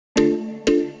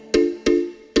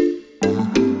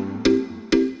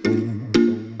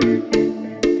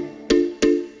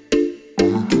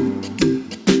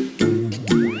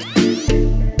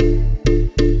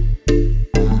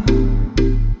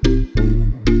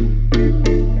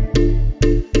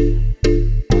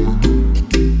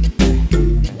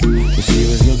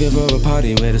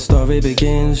see where the story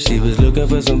begins. She was looking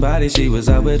for somebody, she was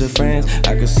out with her friends.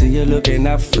 I could see her looking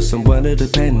out for someone to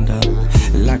depend on.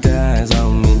 Locked her eyes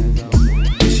on me.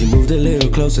 She moved a little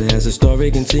closer as the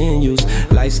story continues.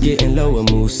 Lights getting lower,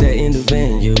 mood set in the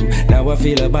venue. Now I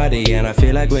feel her body and I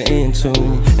feel like we're in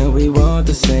tune. And we want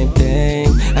the same thing.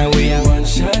 And we have one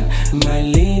shot, might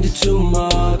lead to two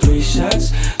more. Three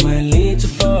shots, might lead to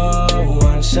four.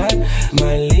 One shot,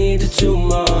 might lead to two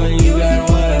more. You got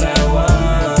what I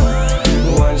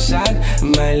want. One shot,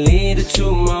 might lead to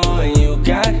two more. You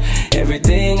got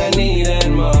everything I need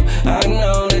and more. I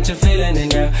know that you're feeling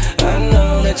it, girl. I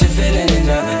know that you're feeling it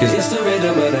now. Cause it's the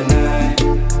rhythm of the night.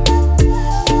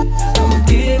 I'ma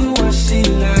give her what she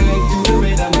like. The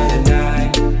rhythm of the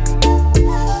night.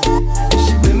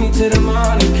 She with me to the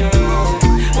morning come.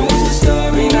 And what's the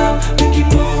story now? We keep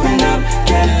pouring up.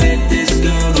 Can't let this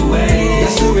go the way.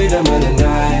 That's the rhythm of the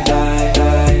night.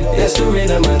 That's the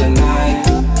rhythm of the night.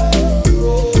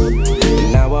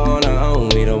 And now we're on our own.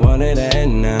 We don't want it to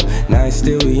end now. Night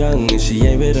still young and she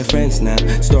ain't with her friends now.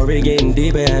 Story getting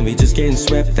deeper and we just getting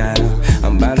swept out.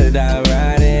 I'm about to dive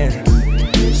right in.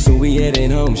 Soon we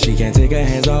heading home, she can't take her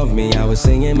hands off me. I was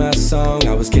singing my song,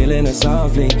 I was killing her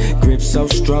softly. Grip so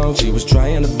strong, she was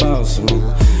trying to boss me.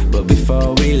 But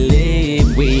before we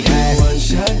leave, we had one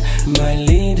shot, might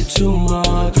lead to two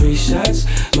more. Three shots,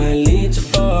 might lead to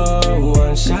four.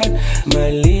 One shot,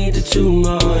 might lead to two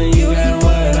more. You got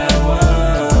what I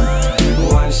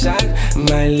want. One shot,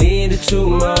 might lead to two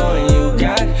more. You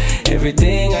got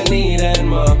everything I need and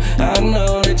more. I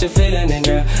know that you're feeling it,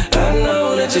 girl. I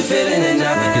know that you're feeling it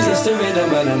now. Cause it's the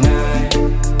rhythm of the night.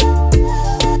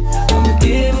 I'ma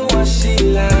give her what she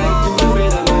like. The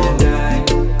rhythm of the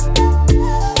night.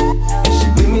 And she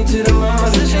with me to the morning.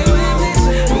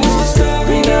 And what's the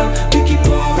story now? We keep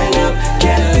pouring up.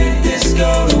 Can't let this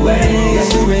go away.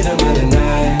 That's the rhythm of the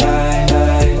night.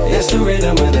 That's the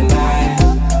rhythm of the night.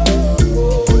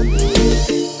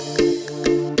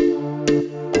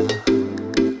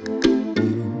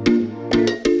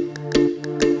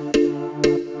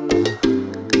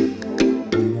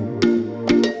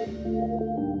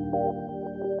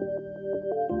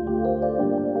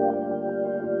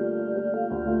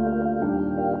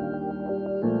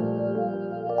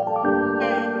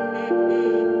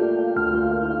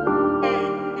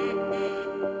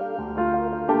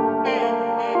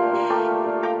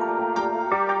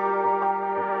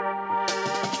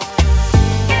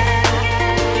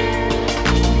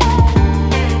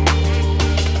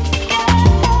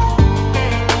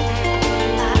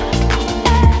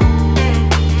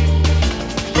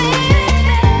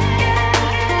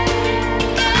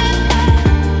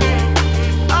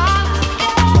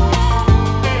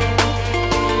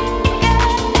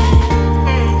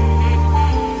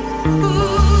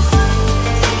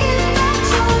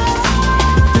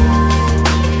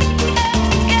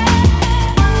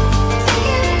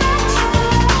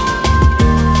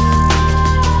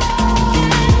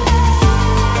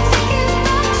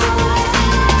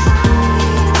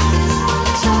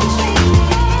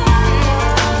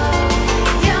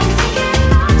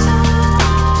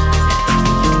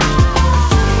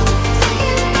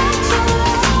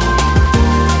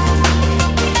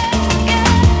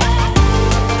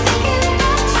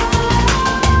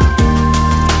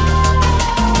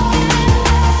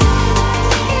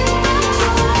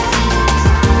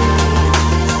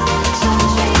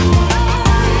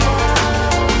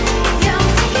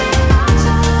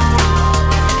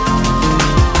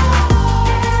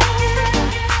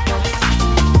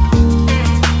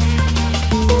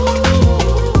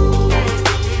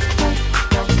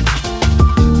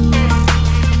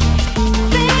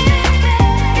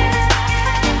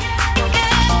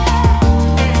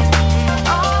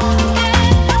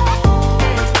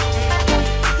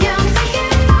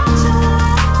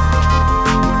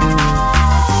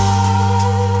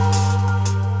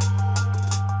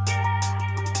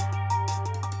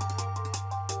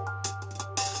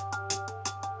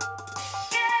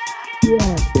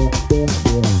 Yeah.